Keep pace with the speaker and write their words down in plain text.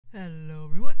Hello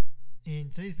everyone! In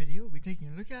today's video, we're taking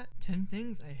a look at 10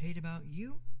 things I hate about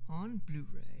you on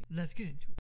Blu-ray. Let's get into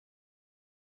it.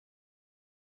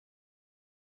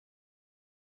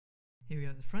 Here we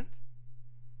have the front.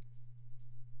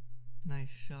 Nice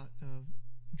shot of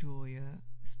Julia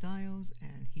Stiles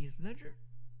and Heath Ledger.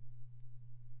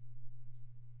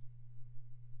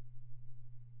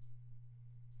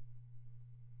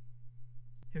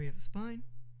 Here we have the spine.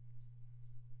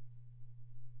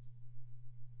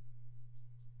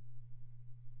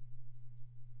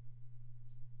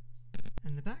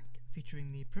 And the back,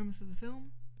 featuring the premise of the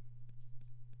film,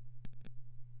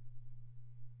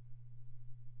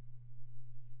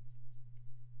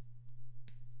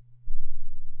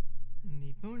 and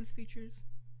the bonus features,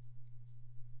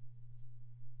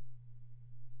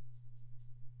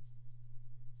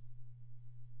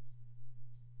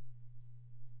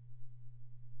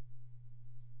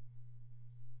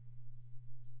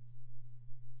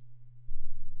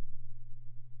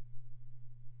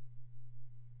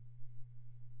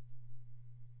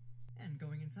 and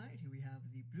going inside, here we have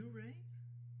the Blu-ray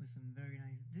with some very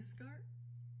nice disc art.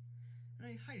 And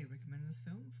I highly recommend this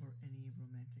film for any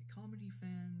romantic comedy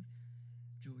fans,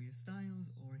 Julia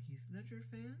Stiles or Heath Ledger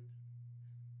fans.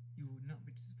 You will not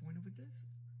be disappointed with this.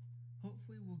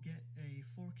 Hopefully we'll get a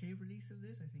 4K release of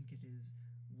this. I think it is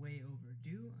way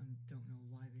overdue. I don't know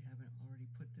why they haven't already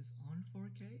put this on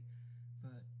 4K,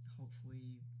 but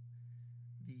hopefully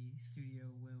the studio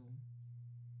will,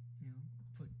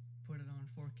 put it on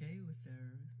 4K with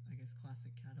their,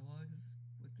 classic catalogs,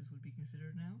 what this would be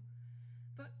considered now.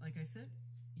 But, like I said,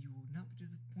 you will not be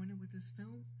disappointed with this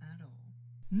film at all.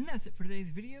 And that's it for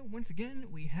today's video. Once again,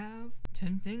 we have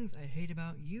 10 things I hate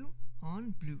about you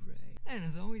on Blu-ray. And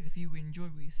as always, if you enjoy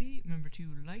what you see, remember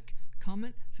to like,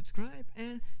 comment, subscribe,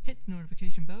 and hit the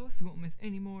notification bell so you won't miss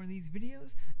any more of these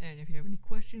videos. And if you have any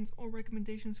questions or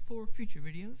recommendations for future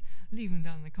videos, leave them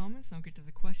down in the comments and I'll get to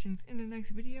the questions in the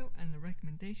next video and the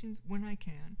recommendations when I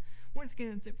can. Once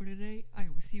again, that's it for today. I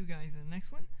will see you guys in the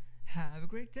next one. Have a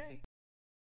great day.